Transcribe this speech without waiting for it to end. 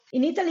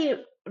In Italy,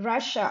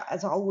 Russia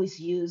has always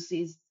used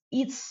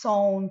its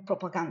own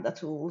propaganda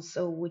tools,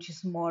 so which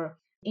is more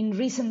in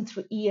recent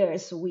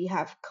years we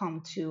have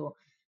come to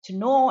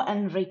know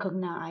and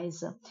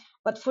recognize.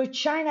 But for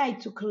China,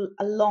 it took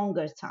a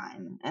longer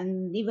time,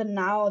 and even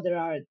now there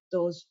are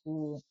those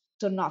who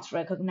do not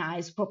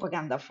recognize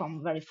propaganda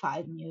from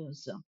verified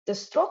news. The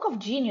stroke of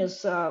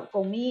genius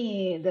for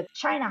me that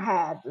China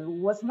had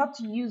was not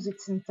to use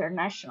its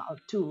international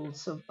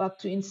tools, but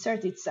to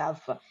insert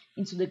itself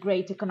into the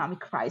great economic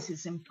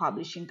crisis in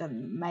publishing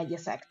and media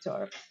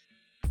sector.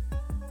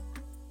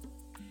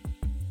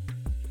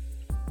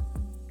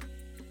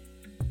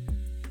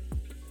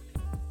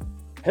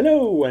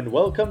 Hello and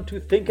welcome to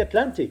Think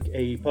Atlantic,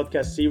 a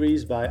podcast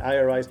series by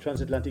IRI's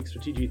Transatlantic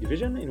Strategy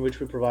Division, in which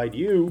we provide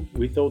you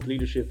with thought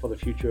leadership for the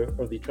future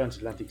of the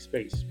transatlantic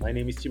space. My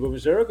name is Thibaut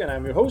Mesergue and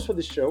I'm your host for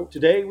this show.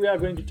 Today we are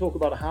going to talk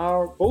about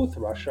how both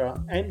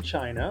Russia and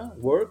China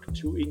work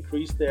to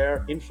increase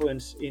their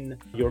influence in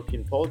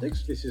European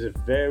politics. This is a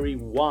very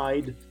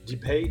wide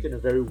debate and a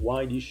very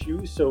wide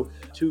issue. So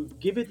to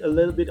give it a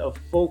little bit of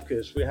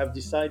focus, we have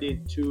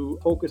decided to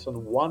focus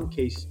on one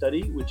case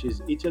study, which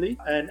is Italy.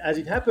 And as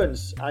it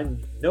happens, I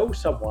know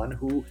someone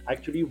who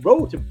actually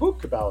wrote a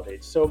book about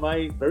it. So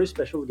my very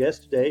special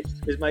guest today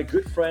is my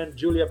good friend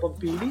Giulia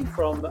Pompili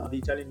from the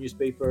Italian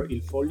newspaper Il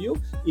Foglio.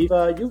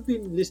 If you've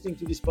been listening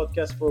to this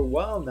podcast for a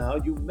while now,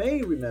 you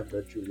may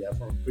remember Giulia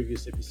from a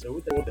previous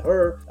episode. I wrote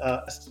her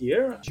last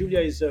year. Giulia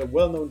is a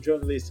well-known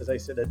journalist, as I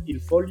said, at Il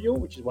Foglio,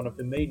 which is one of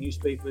the main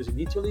newspapers in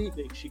Italy.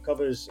 She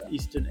covers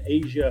Eastern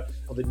Asia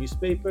for the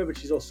newspaper, but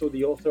she's also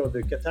the author of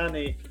the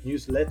Catane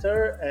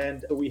newsletter.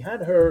 And we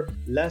had her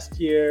last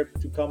year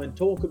to come and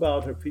talk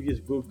about her previous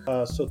book,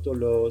 Sotto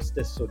lo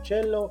stesso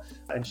cielo,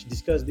 and she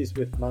discussed this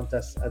with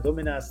Mantas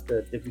Adominas,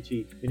 the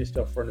Deputy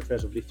Minister of Foreign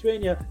Affairs of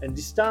Lithuania. And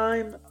this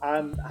time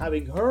I'm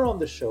having her on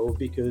the show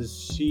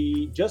because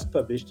she just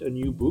published a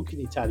new book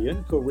in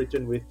Italian,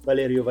 co-written with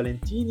Valerio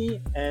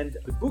Valentini, and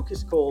the book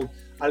is called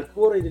Al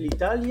cuore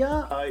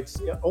dell'Italia.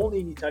 It's only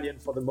in Italian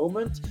for the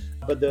moment,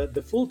 but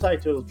the full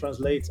title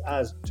translates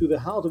as To the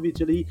Heart of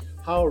Italy,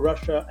 How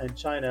Russia and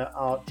China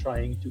Are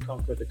Trying to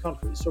Conquer the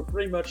Country. So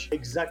pretty much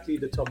exactly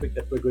the topic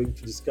that we're going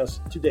to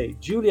discuss today.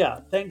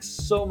 Giulia, thanks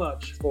so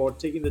much for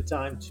taking the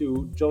time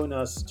to join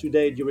us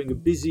today during a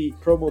busy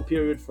promo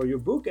period for your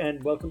book,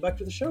 and welcome back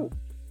to the show.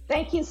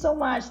 Thank you so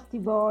much,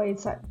 Thibaut.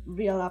 It's a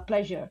real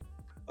pleasure.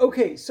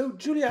 Okay, so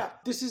Giulia,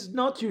 this is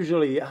not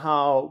usually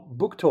how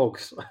book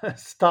talks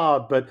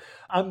start, but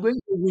I'm going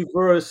to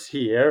reverse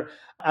here.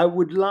 I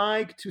would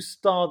like to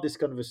start this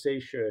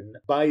conversation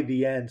by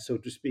the end, so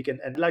to speak, and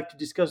like to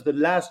discuss the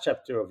last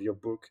chapter of your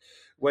book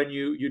when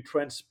you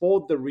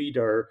transport the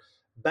reader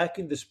back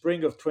in the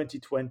spring of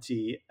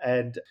 2020.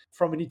 And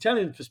from an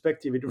Italian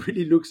perspective, it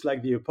really looks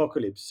like the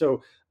apocalypse.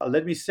 So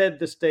let me set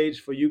the stage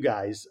for you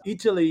guys.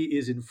 Italy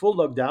is in full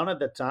lockdown at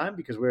that time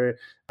because we're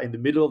in the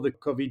middle of the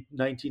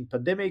COVID-19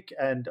 pandemic,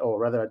 or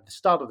rather at the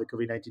start of the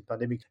COVID-19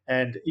 pandemic.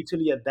 And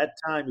Italy at that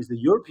time is the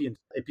European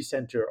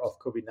epicenter of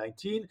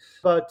COVID-19.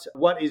 But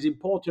what is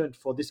important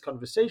for this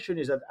conversation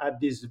is that at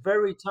this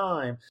very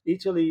time,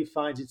 Italy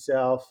finds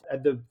itself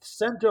at the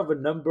center of a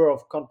number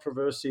of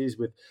controversies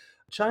with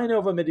China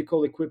over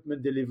medical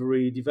equipment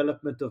delivery,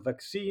 development of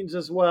vaccines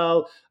as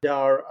well. There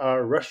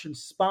are Russian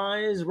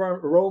spies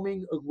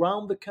roaming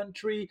around the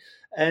country.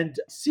 And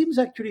it seems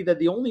actually that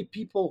the only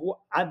people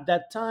who at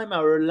that time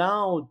are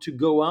allowed to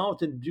go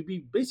out and to be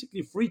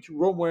basically free to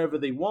roam wherever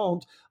they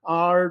want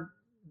are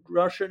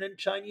Russian and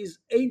Chinese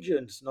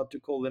agents, not to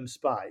call them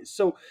spies.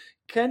 So,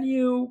 can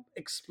you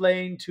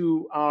explain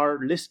to our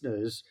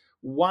listeners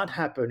what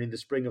happened in the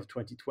spring of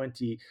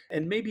 2020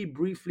 and maybe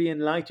briefly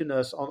enlighten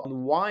us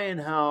on why and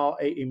how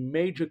a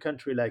major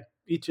country like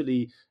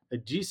Italy, a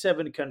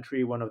G7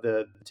 country, one of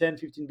the 10,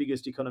 15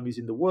 biggest economies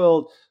in the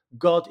world,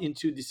 got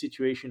into the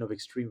situation of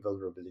extreme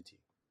vulnerability?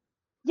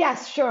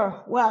 Yes,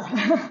 sure. Well,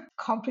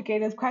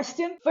 complicated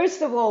question.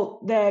 First of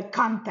all, the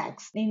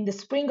context. In the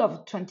spring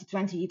of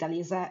 2020,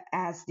 Italy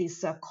has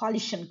this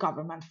coalition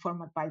government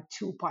formed by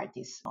two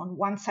parties. On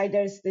one side,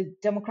 there's the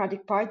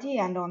Democratic Party,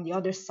 and on the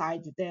other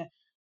side, the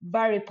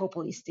very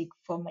populistic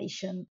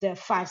formation, the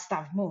Five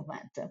Star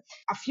Movement.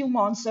 A few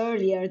months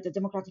earlier, the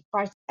Democratic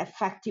Party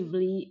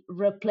effectively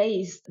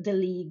replaced the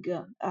League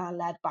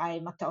led by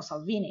Matteo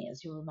Salvini,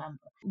 as you remember.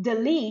 The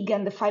League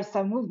and the Five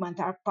Star Movement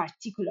are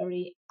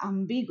particularly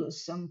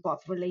ambiguous on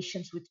both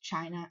relations with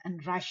China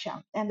and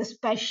Russia, and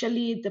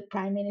especially the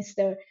Prime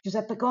Minister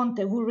Giuseppe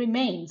Conte, who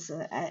remains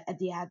at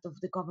the head of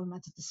the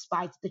government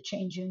despite the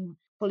changing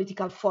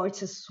political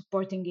forces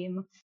supporting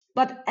him.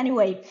 But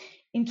anyway,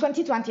 in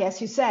 2020, as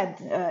you said,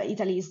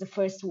 Italy is the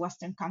first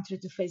Western country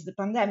to face the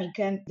pandemic,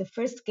 and the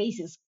first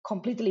cases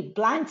completely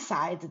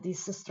blindside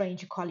this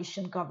strange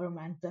coalition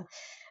government.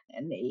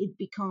 And it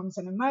becomes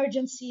an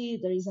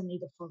emergency. There is a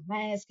need for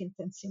masks,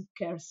 intensive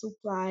care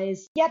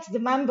supplies. Yet the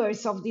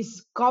members of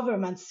this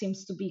government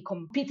seems to be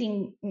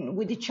competing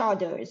with each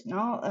other,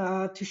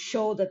 to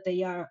show that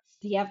they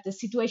have the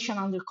situation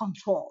under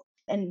control.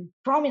 And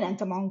prominent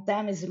among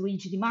them is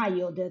Luigi Di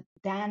Maio, the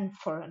then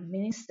foreign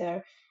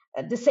minister,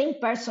 The same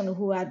person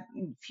who had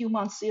a few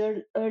months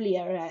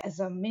earlier as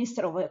a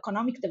minister of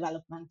economic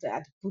development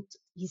had put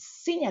his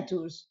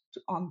signatures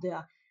on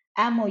the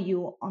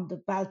MOU on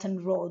the Belt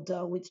and Road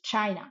with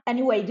China.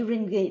 Anyway,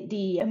 during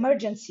the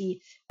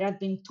emergency, there had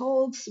been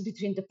talks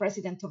between the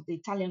president of the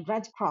Italian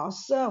Red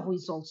Cross, who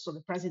is also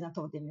the president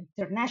of the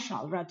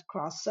International Red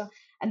Cross,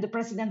 and the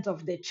president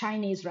of the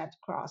Chinese Red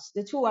Cross.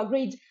 The two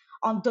agreed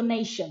on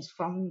donations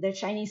from the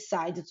Chinese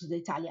side to the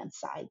Italian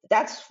side.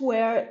 That's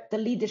where the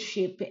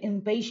leadership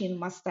in Beijing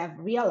must have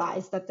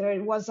realized that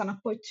there was an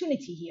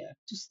opportunity here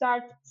to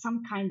start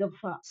some kind of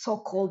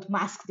so-called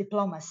mask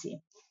diplomacy.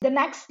 The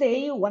next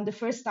day, when the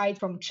first flight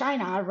from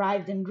China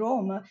arrived in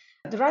Rome,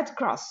 the Red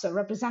Cross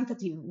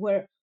representatives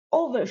were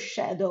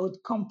overshadowed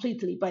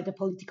completely by the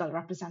political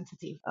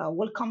representative.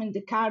 Welcoming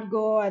the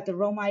cargo at the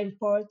Rome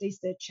airport is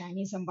the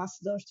Chinese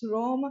ambassador to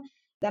Rome.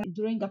 Then,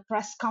 during a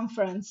press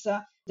conference,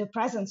 the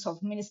presence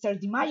of Minister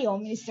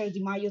Minister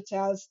Di Maio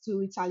tells to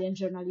Italian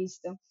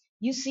journalists,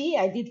 "You see,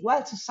 I did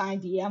well to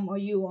sign the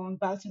MOU on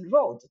Belt and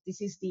Road.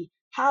 This is the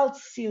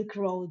Health Silk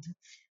Road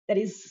that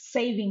is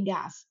saving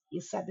us."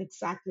 He said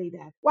exactly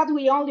that. What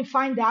we only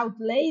find out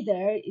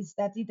later is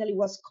that Italy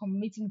was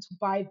committing to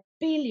buy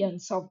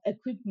billions of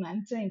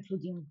equipment,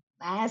 including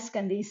masks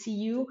and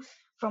ECU,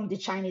 from the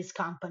Chinese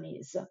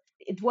companies.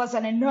 It was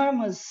an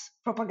enormous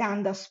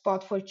propaganda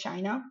spot for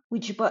China,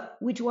 which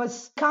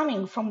was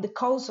coming from the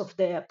cause of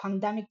the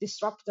pandemic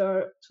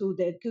disruptor to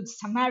the Good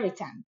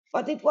Samaritan.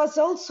 But it was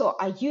also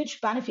a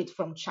huge benefit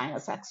from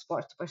China's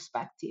export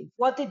perspective.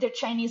 What did the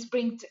Chinese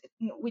bring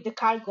with the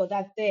cargo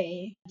that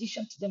day? In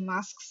addition to the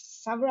masks,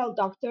 several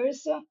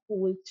doctors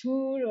who will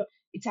tour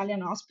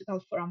Italian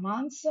hospitals for a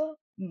month,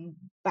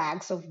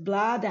 bags of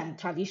blood and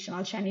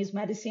traditional Chinese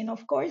medicine,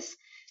 of course,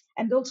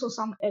 and also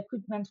some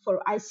equipment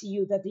for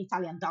ICU that the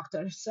Italian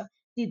doctors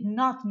did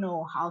not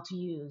know how to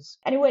use.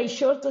 Anyway,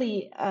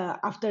 shortly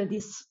after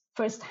this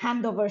first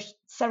handover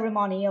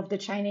ceremony of the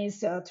Chinese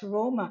to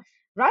Rome,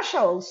 Russia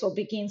also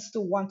begins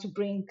to want to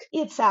bring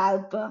its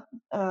help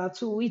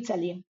to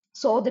Italy.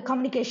 So the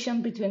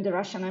communication between the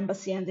Russian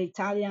embassy and the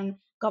Italian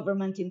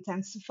government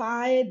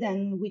intensified,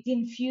 and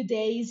within few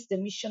days, the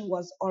mission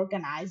was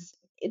organized.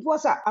 It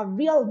was a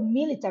real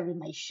military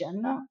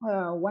mission.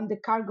 When the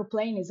cargo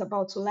plane is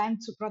about to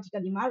land to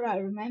Pratica di Mare, I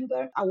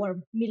remember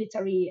our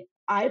military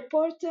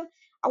airport,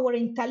 our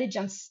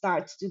intelligence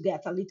starts to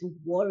get a little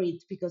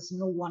worried because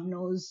no one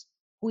knows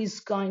who is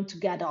going to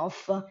get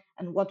off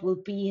and what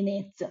will be in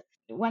it.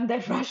 When the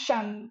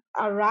Russian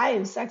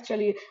arrives,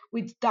 actually,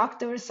 with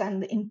doctors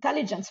and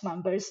intelligence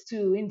members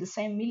too, in the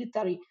same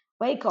military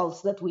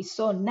vehicles that we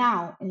saw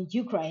now in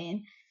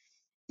Ukraine,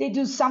 they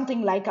do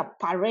something like a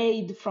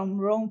parade from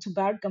Rome to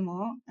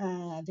Bergamo,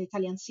 the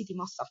Italian city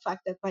most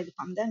affected by the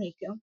pandemic,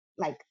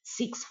 like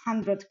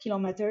 600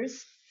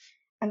 kilometers.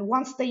 And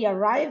once they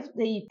arrive,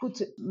 they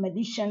put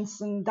medicians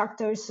and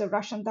doctors,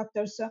 Russian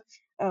doctors,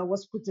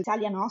 was put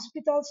Italian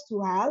hospitals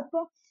to help.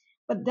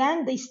 But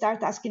then they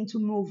start asking to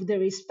move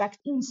the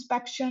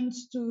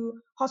inspections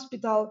to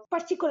hospital,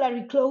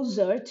 particularly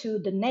closer to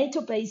the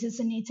NATO bases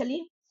in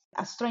Italy,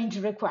 a strange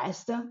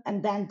request.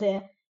 And then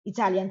the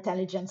Italian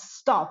intelligence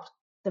stopped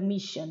the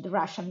mission, the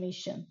Russian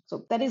mission.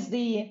 So that is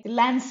the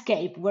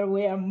landscape where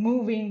we are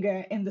moving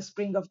in the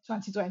spring of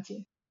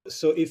 2020.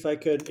 So if I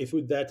could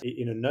put that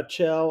in a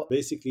nutshell,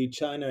 basically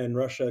China and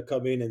Russia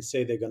come in and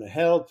say they're going to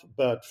help,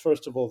 but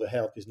first of all, the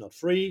help is not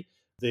free.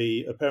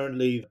 They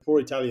apparently, the poor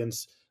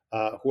Italians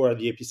who are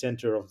the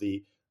epicenter of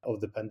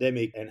the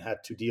pandemic and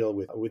had to deal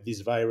with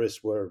this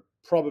virus were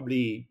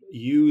probably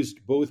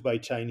used both by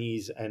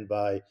Chinese and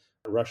by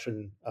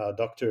Russian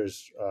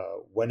doctors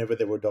whenever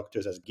they were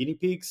doctors as guinea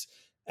pigs.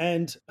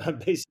 And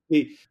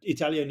basically,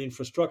 Italian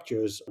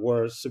infrastructures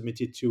were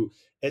submitted to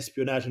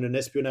espionage, and an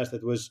espionage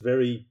that was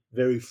very,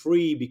 very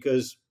free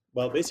because,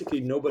 well,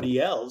 basically nobody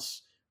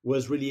else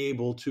was really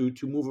able to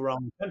move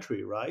around the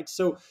country, right?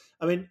 So,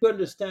 I mean, you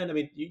understand, I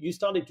mean, you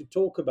started to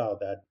talk about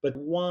that, but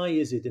why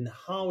is it and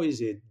how is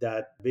it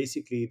that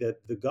basically that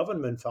the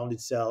government found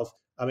itself,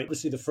 I mean,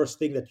 obviously the first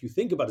thing that you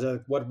think about is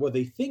like, what were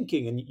they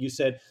thinking? And you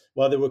said,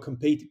 well, they were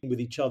competing with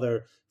each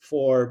other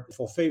for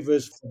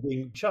favors, for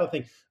being each other. I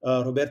think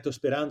Roberto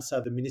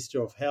Speranza, the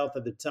Minister of Health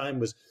at the time,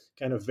 was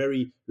kind of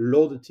very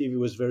laudative. He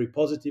was very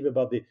positive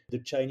about the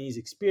Chinese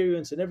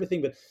experience and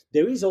everything. But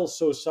there is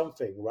also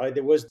something, right?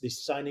 There was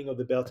this signing of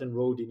the Belt and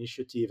Road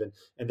Initiative,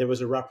 and there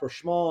was a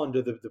rapprochement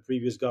under the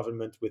previous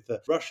government with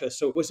Russia.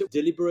 So was it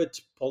deliberate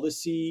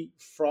policy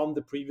from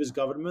the previous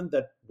government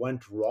that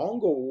went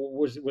wrong, or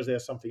was there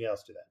something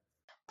else to that?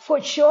 For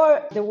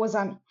sure, there was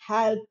an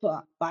help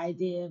by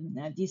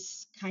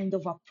this kind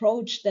of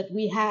approach that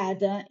we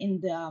had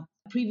in the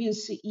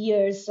previous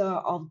years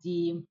of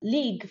the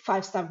League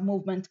Five-Star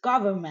Movement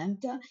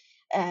government,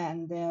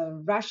 and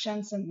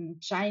Russians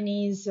and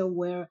Chinese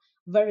were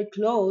very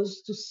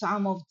close to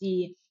some of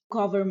the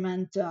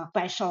government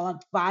special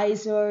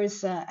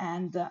advisors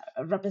and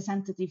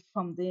representatives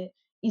from the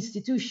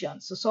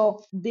institutions.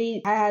 So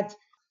they had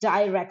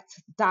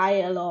direct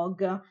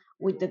dialogue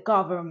with the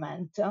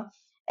government.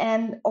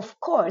 And of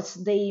course,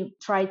 they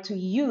tried to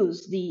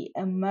use the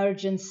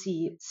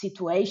emergency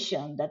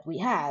situation that we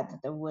had.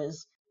 There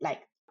was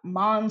like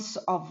months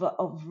of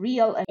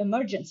real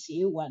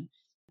emergency when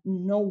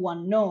no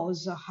one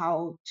knows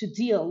how to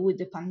deal with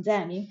the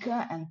pandemic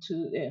and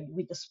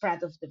with the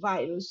spread of the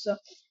virus.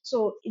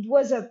 So it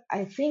was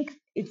I think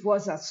it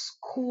was a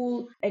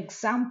school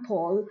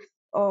example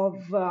of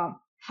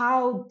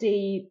how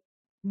they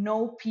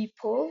know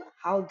people,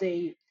 how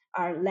they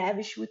are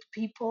lavish with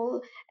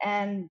people,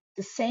 and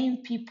the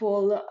same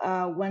people,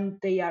 when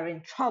they are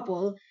in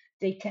trouble,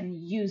 they can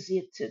use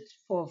it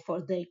for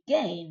their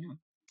gain.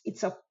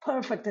 It's a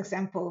perfect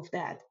example of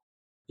that.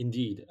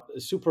 Indeed.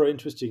 Super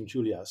interesting,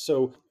 Julia.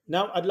 So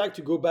now I'd like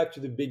to go back to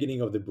the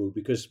beginning of the book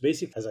because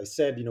basically, as I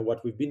said,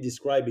 what we've been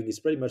describing is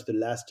pretty much the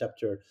last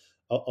chapter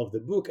of the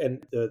book.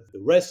 And the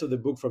rest of the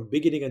book from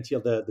beginning until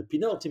the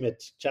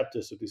penultimate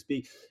chapter, so to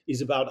speak,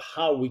 is about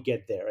how we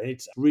get there. And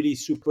it's really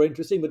super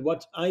interesting. But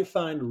what I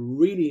find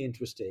really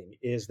interesting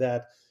is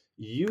that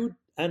you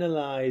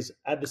analyze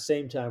at the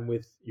same time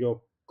with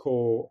your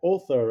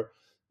co-author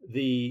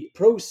the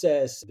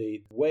process,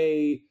 the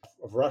way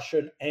of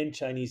Russian and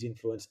Chinese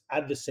influence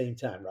at the same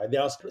time, right?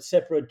 There are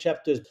separate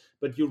chapters,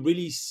 but you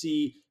really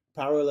see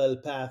parallel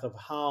path of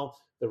how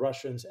the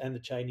Russians and the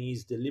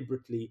Chinese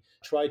deliberately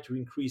try to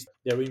increase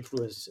their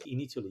influence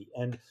in Italy.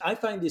 And I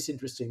find this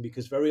interesting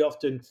because very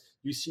often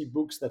you see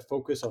books that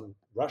focus on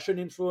Russian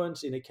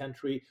influence in a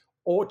country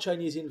or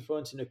Chinese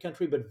influence in a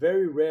country, but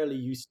very rarely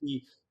you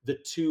see the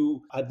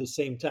two at the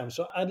same time.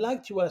 So I'd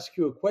like to ask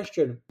you a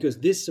question because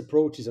this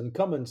approach is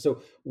uncommon.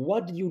 So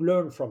what did you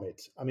learn from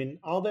it? I mean,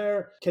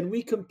 can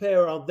we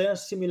compare, are there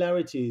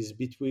similarities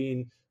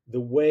between the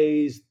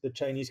ways the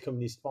Chinese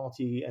Communist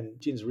Party and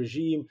Putin's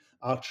regime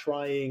are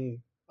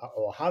trying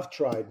or have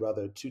tried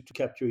rather to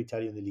capture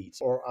Italian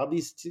elites? Or are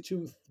these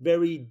two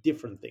very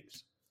different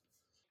things?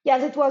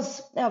 Yes, it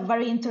was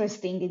very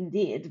interesting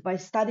indeed. By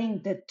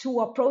studying the two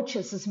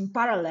approaches in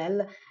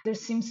parallel, there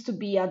seems to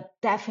be a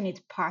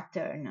definite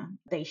pattern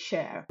they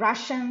share.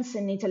 Russians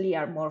in Italy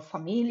are more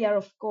familiar,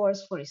 of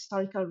course, for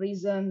historical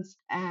reasons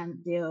and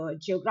the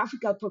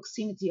geographical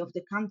proximity of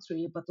the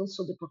country, but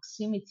also the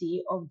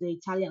proximity of the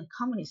Italian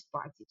Communist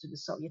Party to the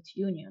Soviet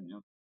Union.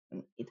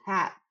 It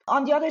had.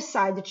 On the other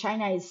side,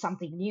 China is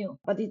something new,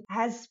 but it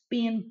has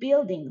been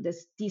building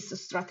this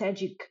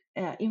strategic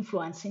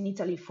influence in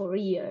Italy for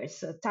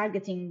years,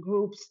 targeting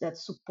groups that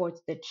support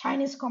the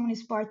Chinese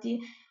Communist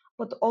Party,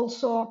 but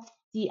also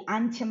the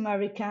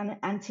anti-American,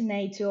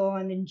 anti-NATO,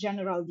 and in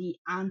general the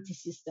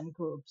anti-system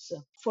groups.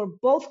 For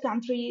both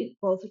countries,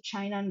 both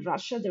China and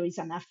Russia, there is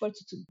an effort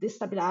to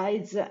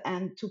destabilize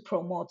and to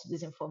promote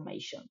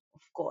disinformation,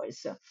 of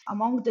course.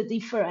 Among the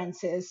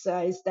differences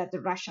is that the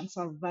Russians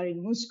are very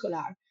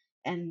muscular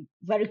and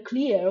very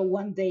clear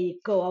when they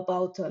go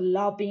about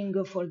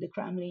lobbying for the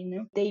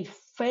Kremlin. Their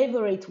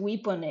favorite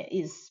weapon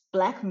is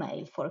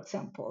blackmail, for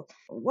example.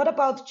 What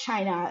about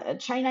China?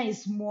 China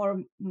is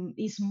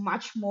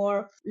much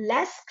more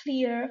less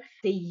clear.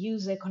 They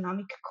use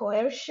economic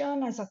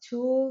coercion as a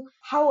tool.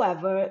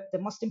 However, the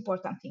most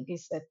important thing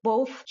is that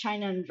both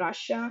China and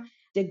Russia,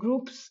 the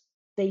groups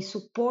they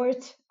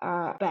support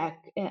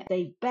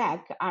they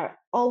back are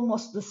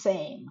almost the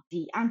same.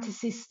 The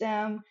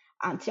anti-system,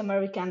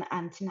 anti-American,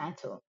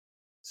 anti-NATO.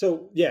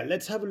 So yeah,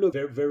 let's have a look.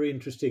 Very, very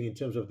interesting in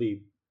terms of the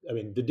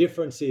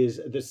differences,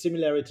 the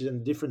similarities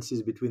and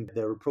differences between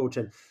their approach.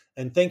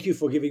 And thank you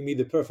for giving me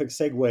the perfect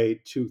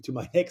segue to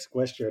my next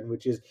question,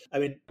 which is,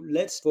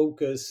 let's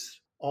focus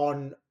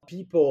on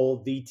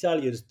people, the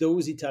Italians,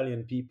 those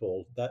Italian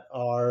people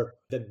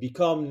that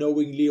become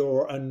knowingly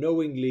or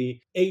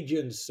unknowingly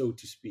agents, so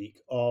to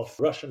speak, of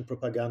Russian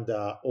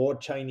propaganda or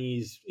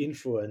Chinese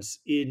influence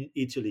in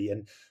Italy.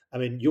 And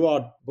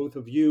both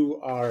of you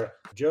are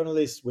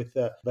journalists with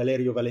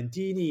Valerio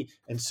Valentini.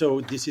 And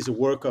so this is a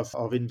work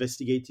of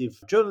investigative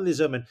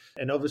journalism.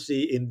 And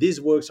obviously in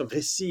these works of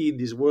récit, in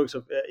these works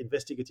of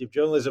investigative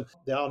journalism,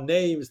 there are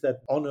names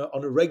that on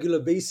a regular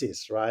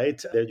basis,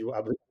 right? There you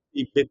have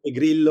Beppe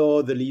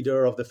Grillo, the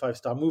leader of the Five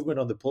Star Movement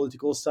on the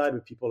political side,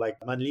 with people like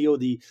Manlio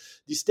Di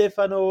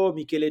Stefano,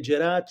 Michele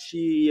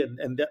Geraci,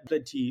 and there are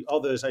plenty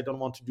others. I don't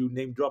want to do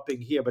name dropping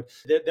here, but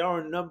there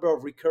are a number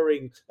of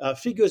recurring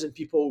figures and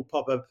people who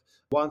pop up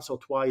once or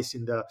twice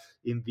in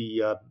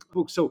the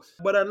book. So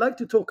what I'd like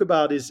to talk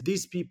about is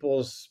these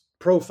people's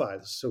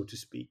profiles, so to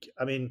speak.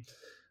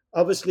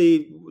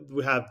 Obviously,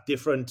 we have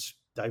different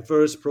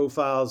diverse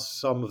profiles.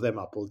 Some of them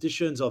are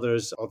politicians,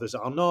 others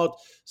are not.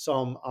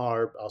 Some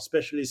are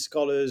specialist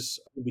scholars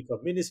who become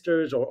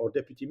ministers or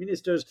deputy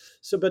ministers.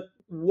 So, but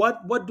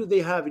what do they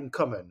have in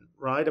common,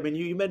 right?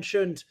 You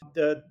mentioned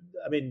that.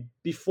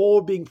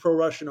 Before being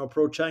pro-Russian or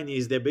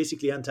pro-Chinese, they're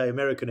basically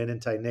anti-American and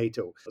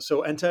anti-NATO.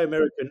 So,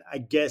 anti-American, I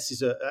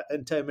guess,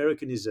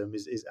 anti-Americanism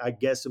is I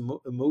guess, a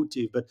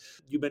motive. But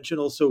you mentioned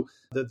also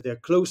that their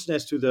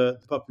closeness to the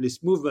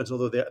populist movements,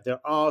 although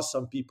there are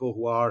some people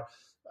who are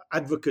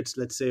advocates,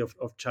 let's say,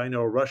 of China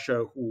or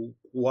Russia who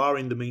are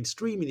in the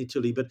mainstream in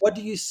Italy. But what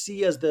do you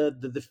see as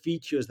the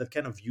features that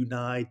kind of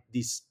unite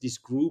this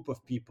group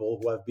of people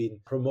who have been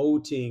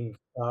promoting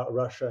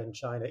Russia and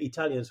China,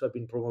 Italians who have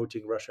been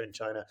promoting Russia and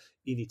China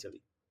in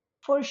Italy?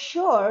 For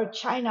sure,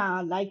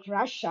 China, like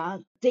Russia,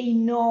 they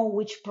know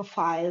which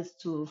profiles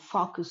to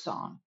focus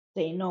on.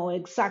 They know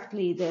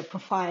exactly the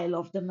profile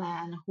of the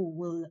man who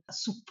will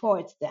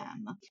support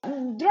them.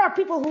 There are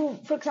people who,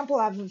 for example,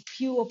 have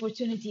few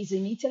opportunities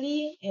in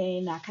Italy,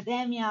 in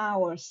academia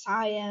or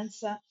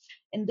science,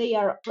 and they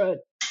are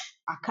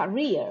a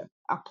career,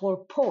 a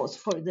purpose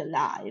for the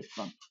life.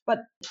 But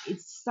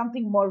it's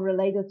something more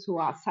related to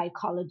a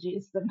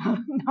psychologist than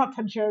not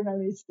a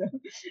journalist.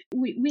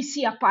 We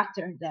see a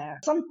pattern there.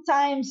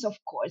 Sometimes, of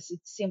course,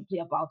 it's simply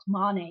about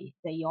money.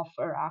 They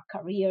offer a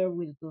career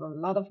with a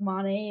lot of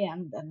money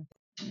and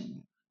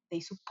they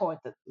support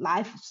the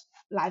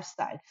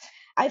lifestyle.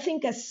 I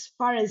think as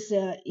far as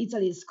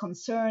Italy is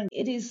concerned,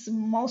 it is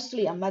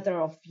mostly a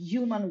matter of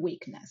human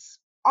weakness.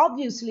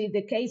 Obviously,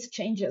 the case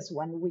changes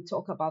when we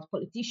talk about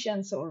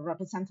politicians or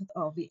representatives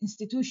of the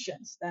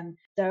institutions. Then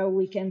there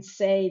we can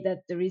say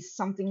that there is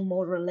something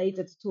more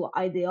related to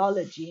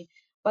ideology.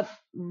 But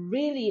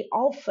really,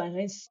 often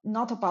it's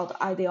not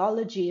about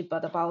ideology,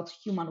 but about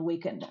human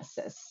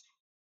weaknesses.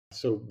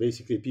 So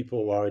basically,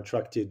 people are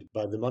attracted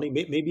by the money,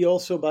 maybe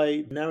also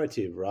by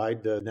narrative,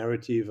 right? The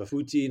narrative of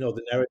Putin or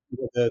the narrative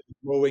of the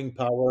growing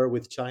power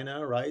with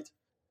China, right?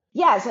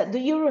 Yes, do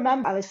you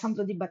remember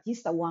Alessandro Di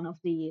Battista, one of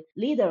the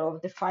leader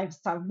of the Five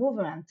Star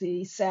Movement?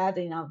 He said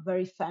in a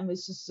very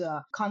famous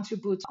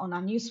contribute on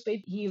a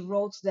newspaper, he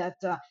wrote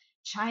that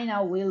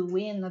China will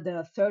win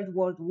the Third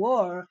World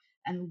War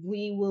and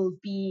we will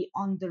be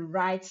on the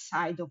right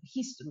side of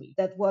history.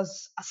 That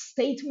was a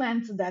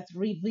statement that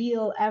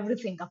revealed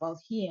everything about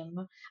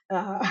him.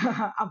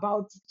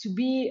 About to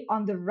be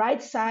on the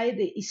right side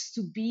is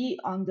to be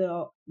on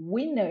the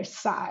winner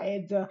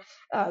side.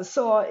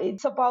 So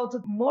it's about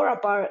more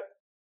about,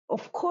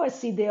 of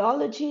course,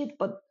 ideology,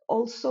 but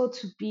also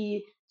to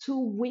be to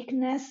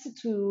weakness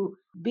to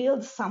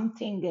build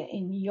something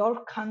in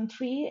your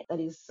country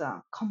that is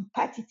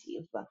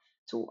competitive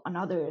to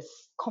another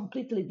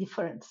completely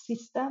different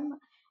system,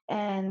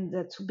 and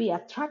to be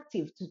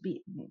attractive to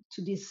be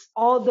to this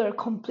other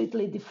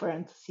completely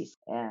different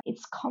system.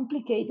 It's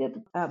complicated,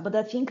 but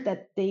I think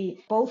that they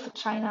both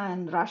China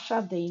and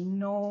Russia, they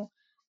know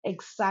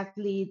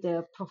exactly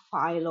the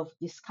profile of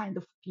this kind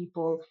of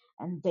people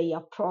and they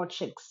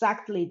approach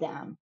exactly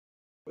them.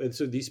 And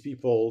so these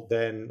people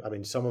then, I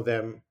mean, some of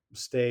them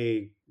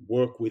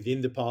work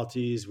within the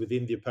parties,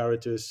 within the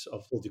apparatus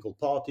of political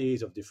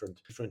parties, of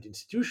different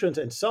institutions,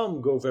 and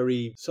some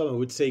I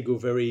would say go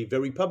very,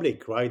 very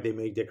public, right? They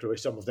make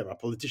declarations. Some of them are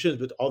politicians,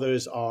 but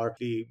others are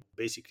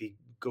basically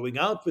going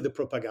out with the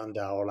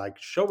propaganda or like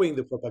showing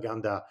the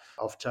propaganda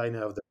of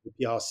China, of the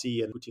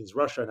PRC and Putin's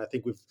Russia. And I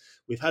think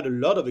we've had a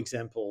lot of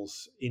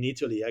examples in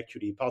Italy,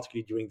 actually,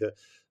 particularly during the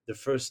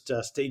first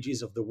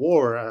stages of the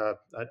war.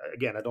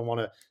 Again, I don't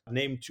want to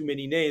name too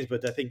many names,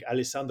 but I think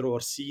Alessandro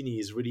Orsini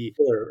is really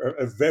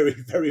a very,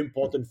 very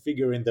important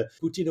figure in the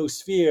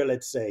Putinosphere,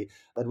 let's say,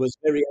 that was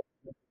very.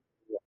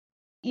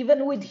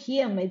 Even with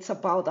him, it's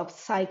about a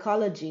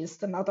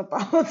psychologist, not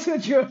about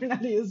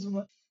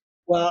journalism.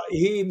 Well,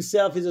 he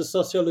himself is a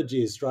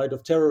sociologist, right,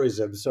 of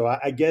terrorism. So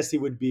I guess he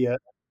would be a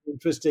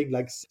interesting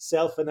like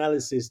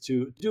self-analysis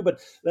to do.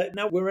 But like,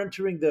 now we're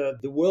entering the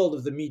world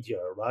of the media,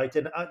 right?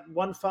 And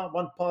one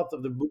part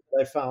of the book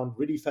that I found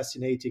really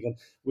fascinating, and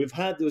we've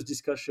had those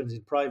discussions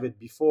in private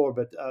before,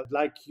 but I'd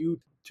like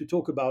you to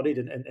talk about it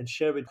and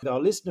share it with our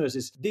listeners,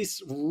 is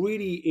this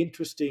really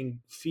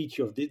interesting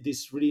feature of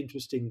this really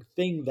interesting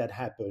thing that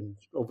happened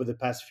over the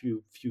past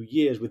few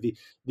years with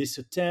this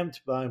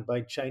attempt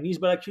by Chinese,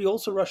 but actually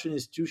also Russian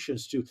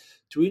institutions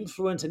to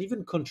influence and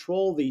even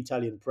control the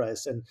Italian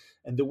press. And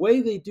the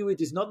way they do it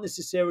is not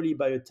necessarily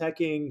by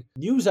attacking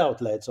news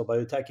outlets or by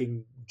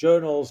attacking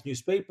journals,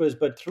 newspapers,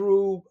 but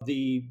through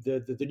the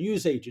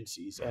news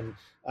agencies. And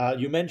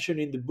you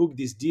mentioned in the book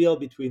this deal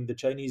between the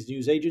Chinese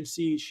news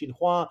agency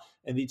Xinhua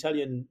and the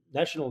Italian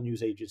national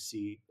news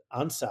agency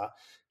ANSA.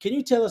 Can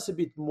you tell us a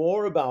bit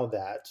more about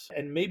that?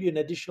 And maybe an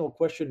additional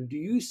question: do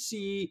you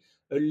see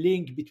a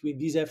link between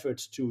these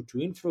efforts to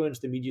influence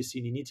the media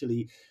scene in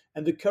Italy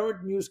and the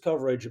current news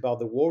coverage about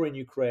the war in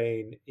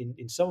Ukraine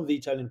in some of the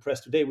Italian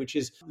press today, which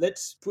is,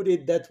 let's put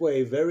it that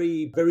way,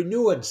 very, very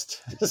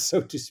nuanced,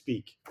 so to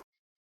speak?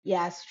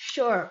 Yes,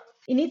 sure.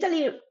 In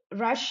Italy,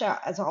 Russia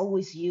has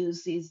always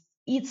used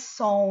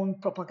its own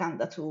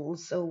propaganda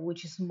tools, so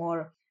which is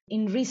more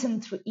in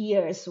recent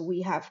years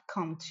we have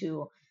come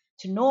to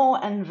know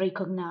and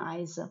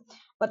recognize.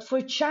 But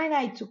for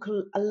China, it took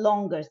a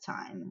longer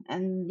time,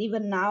 and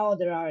even now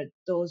there are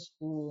those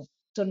who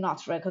do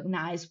not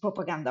recognize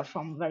propaganda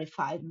from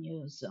verified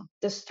news.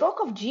 The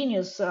stroke of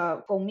genius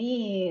for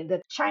me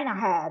that China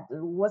had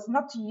was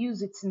not to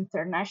use its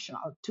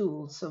international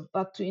tools,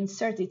 but to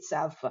insert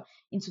itself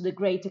into the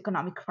great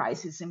economic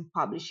crisis in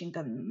publishing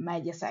and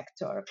media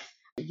sector.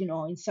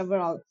 In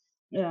several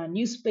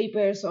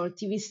newspapers or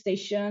TV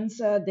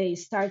stations, they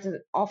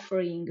started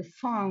offering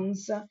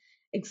funds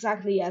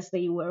exactly as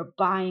they were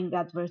buying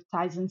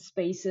advertising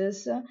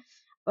spaces,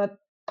 but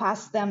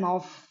passed them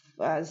off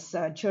as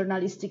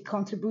journalistic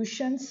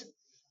contributions.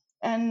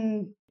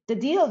 And the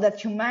deal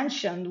that you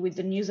mentioned with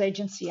the news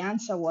agency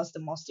ANSA was the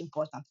most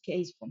important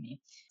case for me.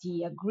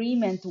 The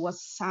agreement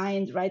was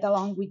signed right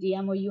along with the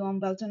MOU on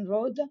Belt and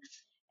Road,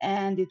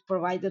 and it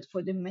provided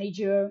for the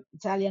major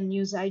Italian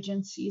news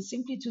agencies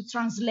simply to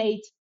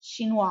translate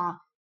Xinhua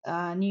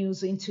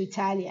news into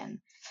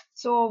Italian.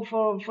 So,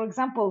 for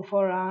example,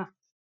 for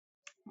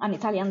an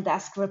Italian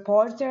desk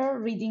reporter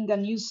reading a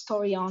news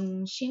story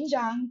on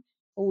Xinjiang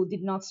who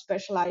did not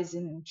specialize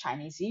in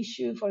Chinese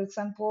issue, for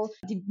example,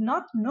 did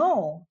not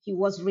know he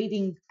was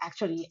reading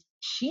actually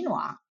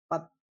Xinhua,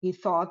 but he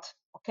thought,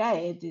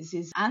 okay, this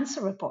is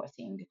answer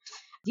reporting.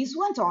 This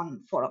went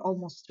on for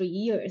almost 3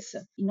 years.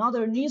 In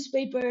other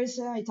newspapers,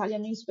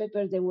 Italian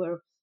newspapers, they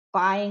were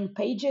buying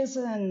pages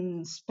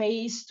and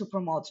space to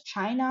promote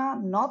China,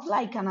 not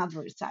like an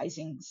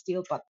advertising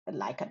still, but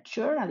like a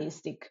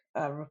journalistic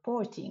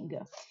reporting.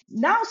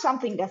 Now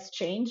something has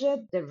changed.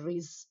 There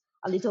is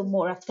a little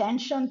more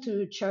attention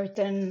to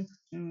certain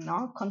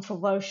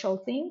controversial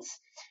things.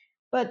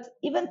 But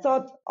even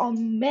thought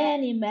on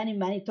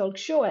many talk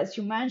shows, as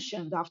you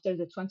mentioned, after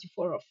the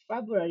 24th of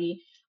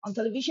February, on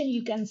television,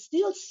 you can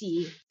still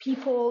see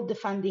people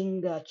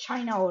defending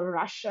China or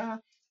Russia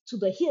to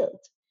the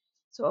hilt.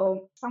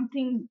 So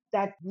something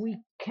that we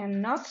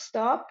cannot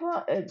stop,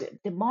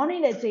 the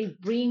money that they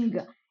bring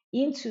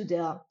into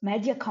the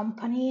media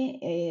company,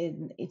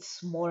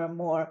 it's more and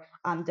more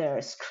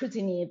under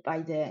scrutiny by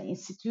the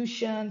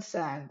institutions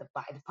and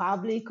by the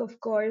public, of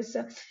course.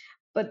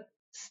 But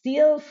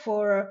still,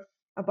 for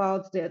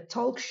about the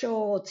talk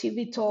show,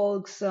 TV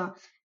talks,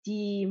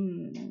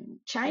 the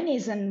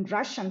Chinese and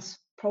Russians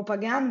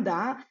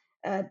propaganda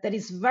that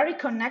is very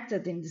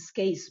connected in this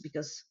case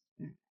because,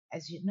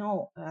 as you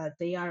know,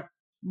 they are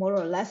more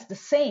or less the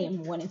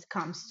same when it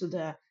comes to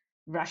the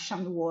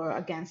Russian war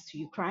against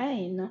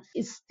Ukraine,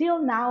 is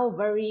still now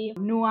very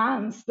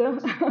nuanced,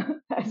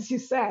 as you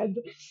said,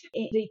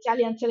 in the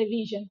Italian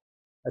television.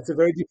 That's a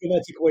very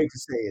diplomatic way to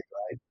say it,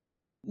 right?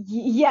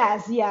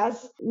 Yes,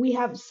 yes. We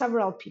have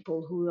several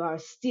people who are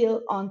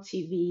still on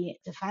TV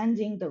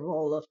defending the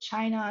role of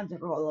China, the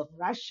role of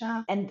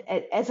Russia. And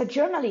as a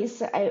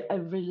journalist, I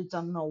really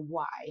don't know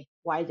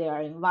why they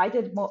are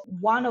invited.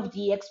 One of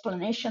the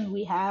explanations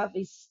we have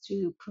is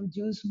to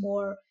produce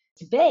more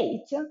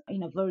debate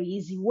in a very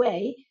easy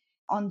way.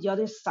 On the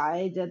other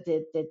side,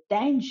 the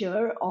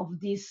danger of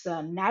this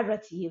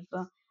narrative,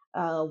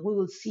 we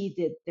will see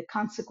the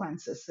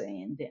consequences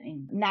in the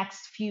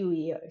next few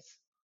years.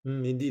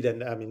 Indeed,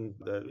 and I mean,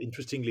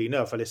 interestingly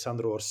enough,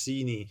 Alessandro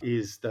Orsini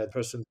is that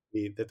person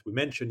that we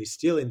mentioned is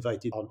still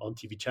invited on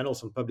TV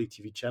channels, on public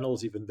TV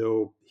channels, even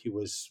though he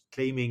was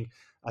claiming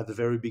at the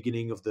very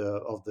beginning of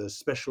the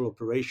special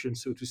operation,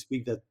 so to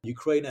speak, that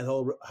Ukraine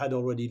had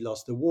already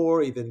lost the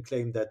war. He then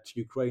claimed that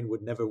Ukraine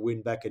would never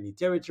win back any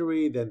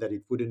territory, then that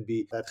it wouldn't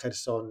be that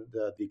Kherson,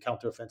 the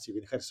counteroffensive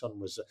in Kherson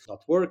was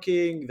not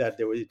working, that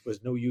it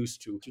was no use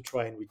to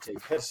try and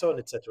retake Kherson,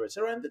 etc.,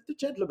 etc. And the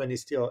gentleman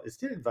is still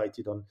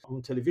invited on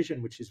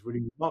television, which is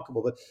really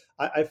remarkable. But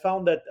I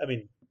found that, I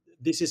mean,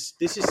 this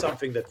is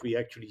something that we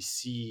actually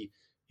see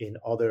in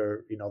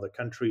other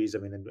countries. I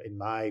mean, in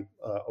my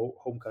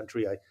home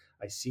country,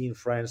 I see in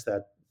France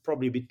that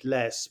probably a bit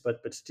less,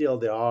 but still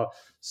there are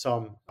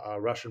some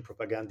Russian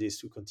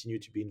propagandists who continue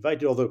to be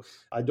invited. Although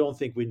I don't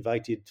think we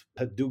invited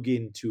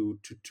Dugin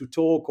to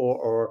talk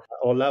or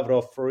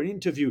Lavrov for an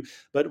interview.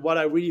 But what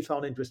I really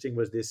found interesting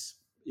was this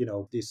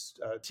this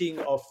thing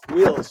of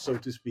will, so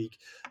to speak,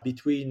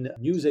 between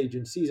news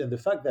agencies, and the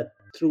fact that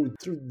through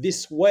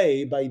this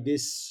way, by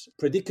this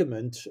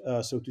predicament,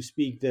 so to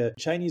speak, the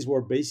Chinese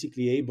were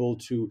basically able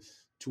to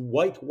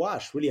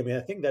whitewash, really. I mean, I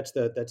think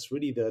that's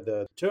really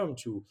the term,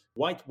 to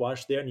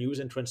whitewash their news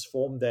and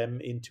transform them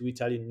into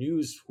Italian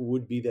news, who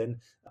would be then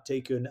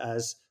taken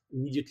as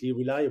immediately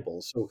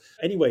reliable. So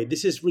anyway,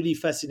 this is really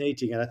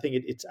fascinating, and I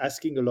think it's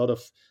asking a lot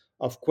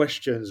of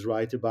questions,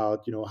 right,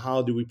 about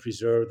how do we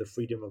preserve the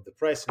freedom of the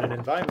press in an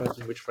environment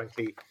in which,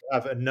 frankly,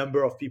 have a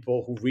number of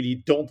people who really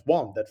don't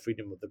want that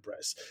freedom of the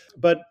press.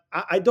 But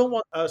I don't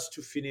want us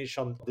to finish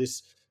on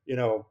this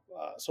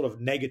sort of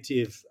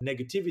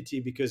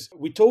negativity, because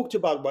we talked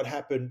about what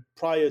happened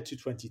prior to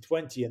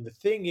 2020, and the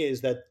thing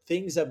is that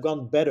things have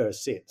gone better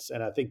since.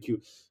 And I think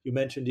you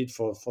mentioned it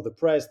for the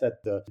press,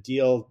 that the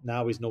deal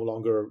now is no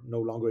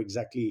longer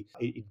exactly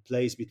in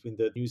place between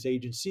the news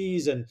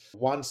agencies. And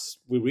once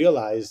we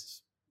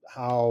realized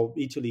how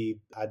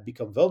Italy had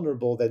become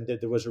vulnerable, then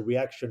there was a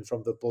reaction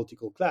from the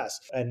political class.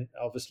 And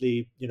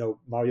obviously,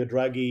 Mario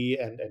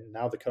Draghi and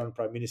now the current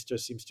prime minister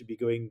seems to be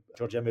going,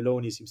 Giorgia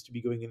Meloni seems to be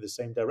going in the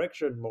same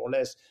direction, more or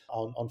less,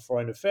 on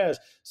foreign affairs.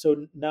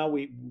 So now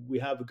we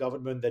have a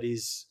government that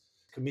is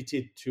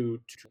committed to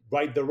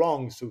right the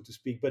wrong, so to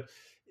speak. But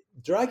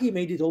Draghi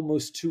made it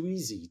almost too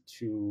easy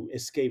to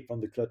escape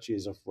from the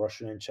clutches of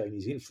Russian and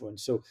Chinese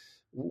influence. So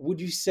would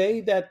you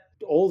say that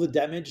all the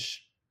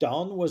damage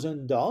done was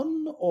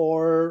undone,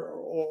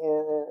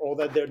 or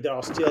that there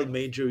are still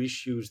major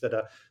issues that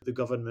the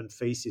government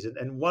faces,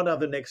 and what are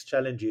the next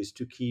challenges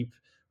to keep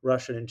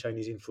Russian and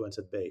Chinese influence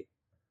at bay?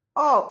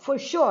 Oh, for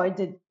sure,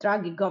 the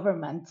Draghi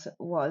government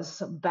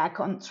was back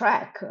on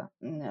track.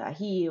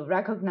 He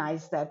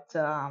recognized that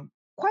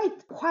quite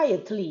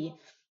quietly.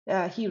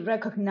 He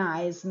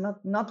recognized,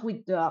 not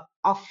with the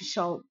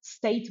official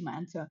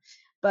statement,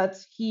 but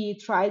he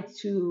tried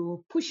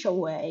to push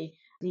away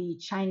the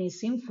Chinese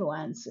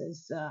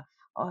influences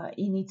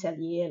in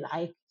Italy,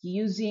 like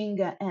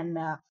using and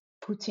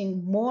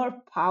putting more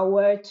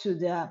power to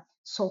the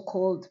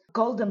so-called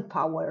golden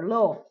power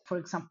law, for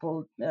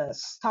example,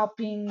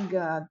 stopping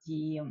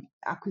the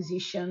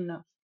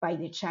acquisition by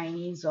the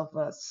Chinese of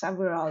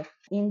several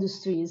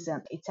industries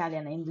and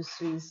Italian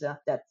industries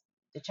that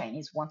the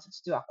Chinese wanted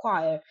to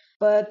acquire.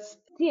 But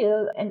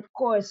still, and of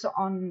course,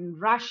 on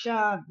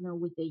Russia,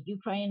 with the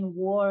Ukraine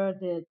war,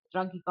 the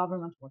Draghi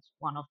government was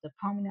one of the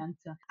prominent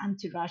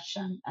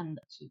anti-Russian and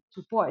to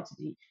support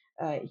the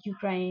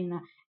Ukraine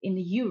in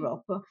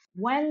Europe.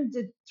 When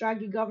the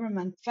Draghi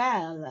government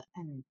fell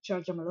and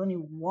Giorgia Meloni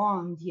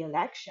won the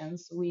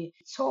elections, we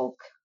talk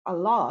a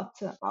lot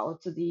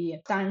about the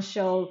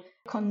potential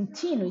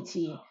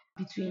continuity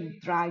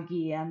between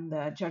Draghi and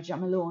Giorgia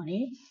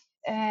Meloni.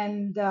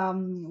 And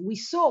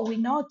we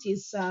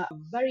noticed a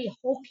very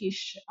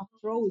hawkish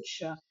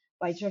approach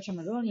by Giorgia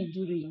Meloni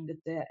during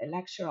the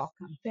electoral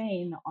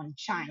campaign on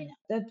China.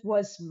 That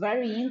was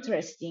very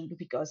interesting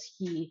because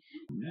he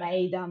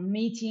made a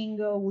meeting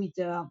with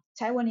a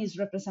Taiwanese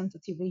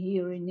representative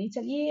here in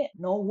Italy.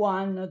 No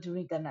one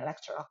during an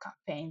electoral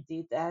campaign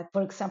did that.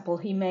 For example,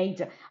 he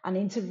made an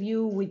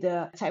interview with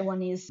the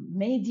Taiwanese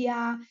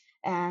media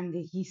and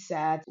he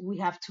said we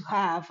have to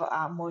have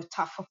a more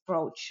tough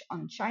approach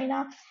on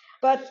China.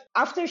 But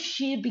after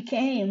she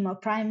became a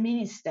prime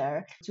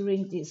minister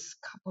during this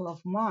couple of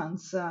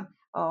months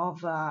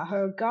of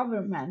her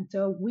government,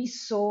 we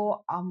saw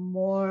a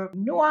more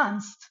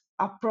nuanced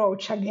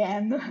approach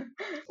again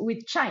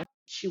with China.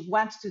 She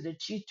went to the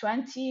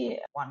G20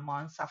 one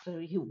month after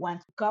he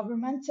went to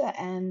government,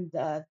 and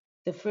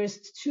the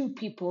first two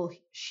people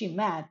she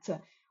met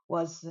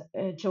was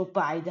Joe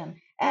Biden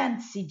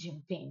and Xi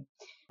Jinping.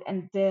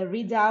 And the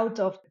readout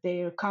of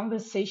their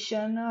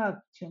conversation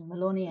between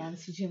Meloni and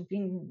Xi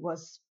Jinping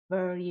was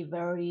very,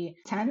 very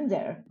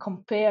tender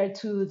compared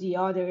to the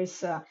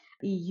others.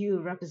 EU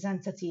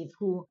representative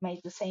who made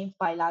the same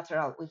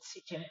bilateral with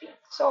Xi Jinping.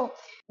 So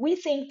we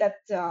think that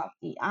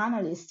the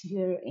analysts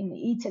here in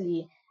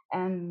Italy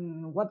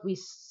and what we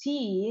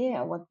see,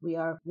 what we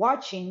are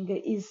watching,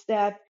 is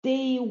that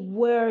they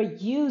were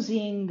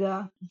using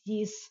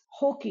this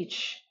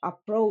hawkish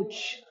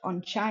approach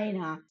on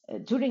China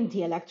during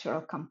the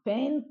electoral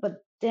campaign,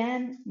 but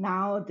then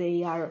now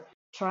they are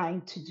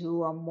trying to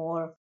do a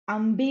more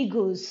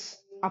ambiguous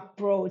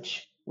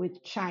approach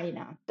with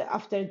China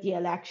after the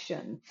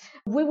election.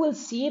 We will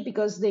see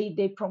because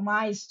they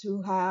promise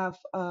to have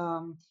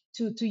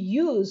to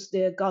use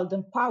the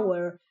golden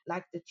power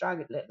like the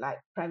Draghi, like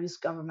previous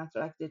government,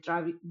 like the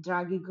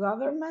Draghi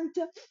government,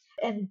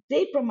 and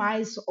they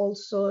promise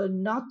also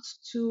not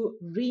to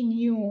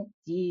renew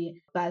the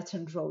Belt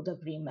and Road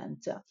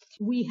Agreement.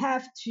 We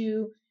have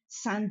to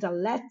send a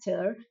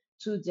letter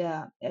to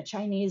the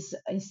Chinese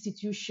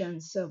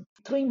institutions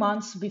 3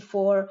 months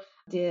before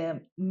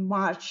the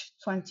March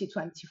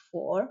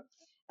 2024.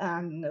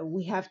 And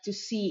we have to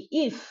see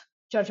if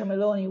Giorgia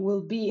Meloni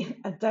will be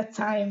at that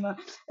time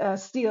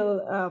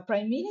still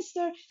prime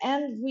minister,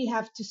 and we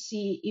have to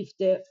see if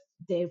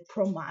their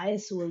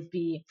promise will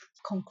be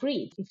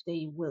concrete, if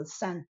they will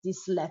send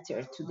this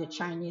letter to the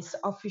Chinese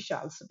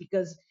officials,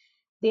 because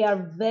they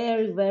are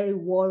very, very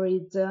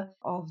worried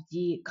of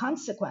the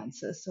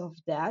consequences of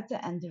that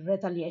and the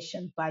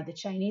retaliation by the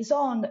Chinese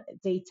on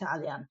the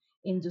Italian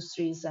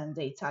industries and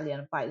the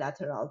Italian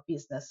bilateral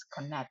business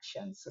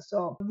connections.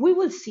 So we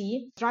will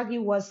see.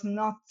 Draghi was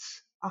not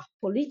a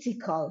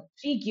political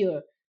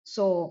figure,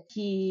 so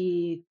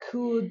he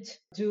could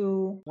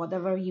do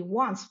whatever he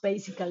wants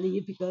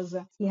basically because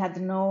he had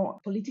no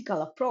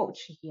political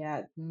approach.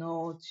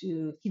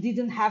 He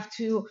didn't have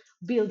to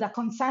build a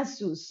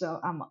consensus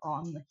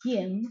on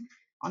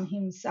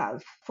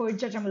himself. For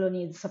Giorgia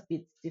Meloni, it's a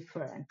bit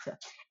different.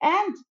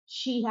 And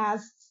she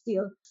has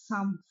still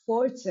some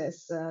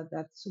forces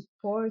that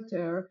support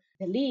her,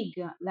 the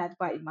League, led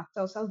by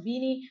Matteo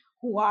Salvini,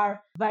 who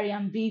are very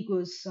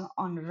ambiguous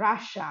on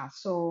Russia.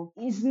 So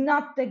it's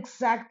not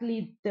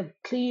exactly the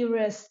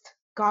clearest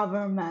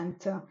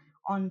government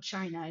on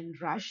China and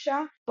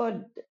Russia,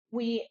 but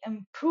we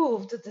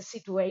improved the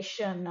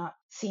situation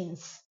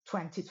since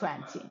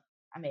 2020.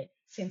 I mean,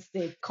 since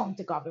the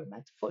Conte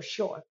government, for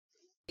sure.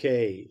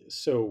 Okay,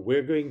 so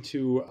we're going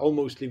to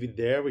almost leave it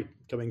there. We're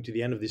coming to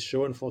the end of this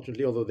show,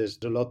 unfortunately, although there's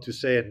a lot to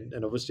say.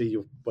 And obviously,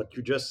 what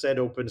you just said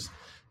opens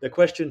the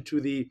question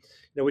to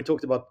we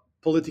talked about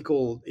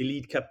political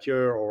elite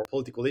capture or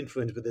political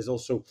influence, but there's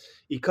also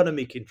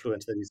economic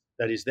influence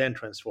that is then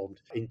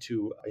transformed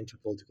into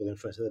political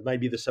influence. And that might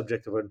be the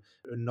subject of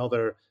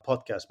another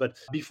podcast. But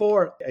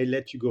before I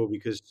let you go,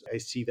 because I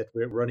see that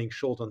we're running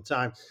short on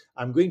time,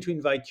 I'm going to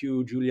invite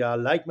you, Julia,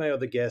 like my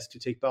other guests, to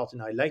take part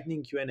in our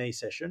lightning Q&A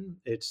session.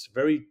 It's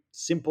very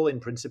simple in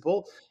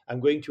principle. I'm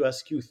going to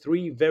ask you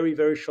three very,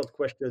 very short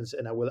questions,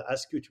 and I will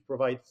ask you to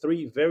provide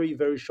three very,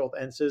 very short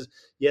answers.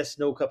 Yes,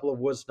 no, couple of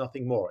words,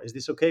 nothing more. Is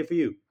this okay for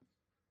you?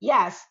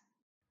 Yes.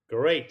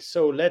 Great.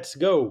 So let's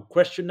go.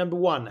 Question number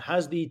one.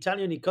 Has the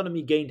Italian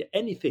economy gained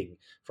anything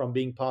from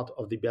being part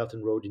of the Belt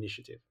and Road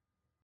Initiative?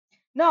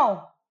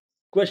 No.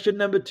 Question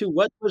number two.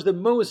 What was the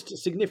most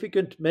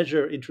significant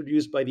measure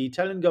introduced by the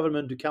Italian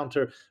government to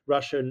counter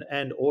Russian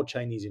and or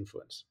Chinese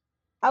influence?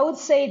 I would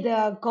say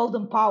the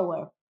Golden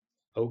Power.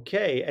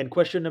 Okay. And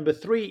question number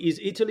three. Is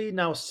Italy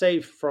now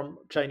safe from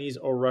Chinese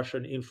or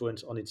Russian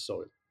influence on its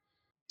soil?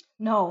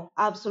 No,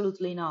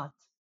 absolutely not.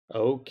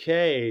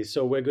 Okay,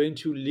 so we're going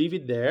to leave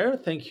it there.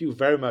 Thank you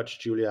very much,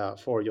 Julia,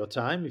 for your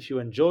time. If you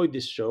enjoyed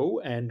this show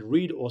and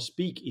read or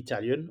speak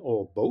Italian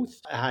or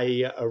both,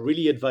 I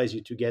really advise you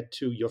to get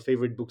to your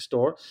favorite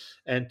bookstore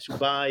and to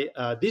buy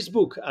this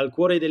book, Al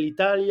cuore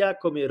dell'Italia,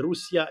 come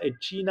Russia e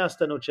Cina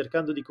stanno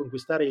cercando di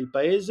conquistare il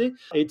paese.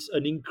 It's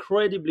an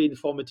incredibly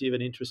informative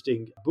and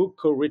interesting book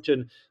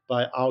co-written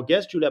by our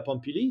guest, Giulia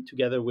Pompili,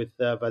 together with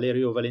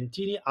Valerio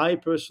Valentini. I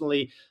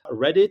personally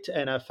read it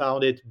and I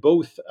found it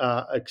both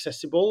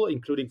accessible,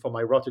 including for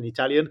my rotten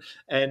Italian,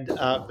 and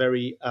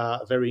very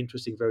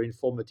interesting, very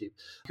informative.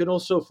 You can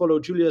also follow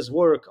Giulia's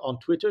work on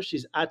Twitter.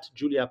 She's at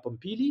Giulia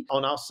Pompili.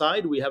 On our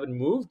side, we haven't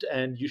moved,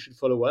 and you should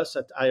follow us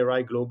at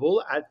IRI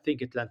Global, at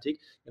Think Atlantic,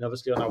 and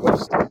obviously on our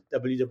website,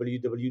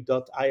 www.iri.org.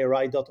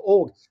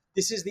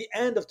 This is the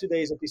end of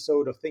today's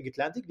episode of Think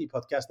Atlantic, the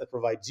podcast that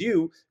provides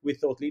you with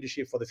thought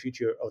leadership for the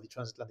future of the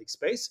transatlantic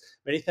space.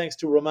 Many thanks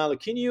to Romain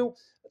Luquinho,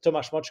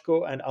 Tomasz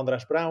Moczko, and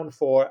Andras Brown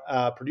for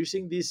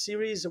producing this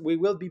series. We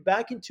will be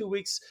back in 2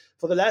 weeks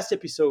for the last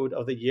episode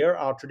of the year,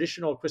 our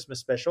traditional Christmas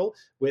special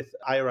with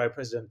IRI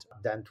President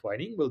Dan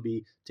Twining. We'll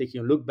be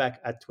taking a look back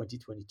at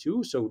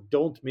 2022, so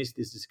don't miss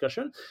this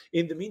discussion.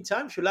 In the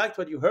meantime, if you liked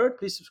what you heard,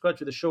 please subscribe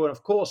to the show and,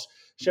 of course,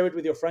 share it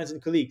with your friends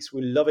and colleagues.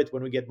 We love it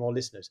when we get more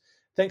listeners.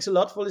 Thanks a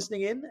lot for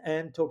listening in,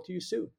 and talk to you soon.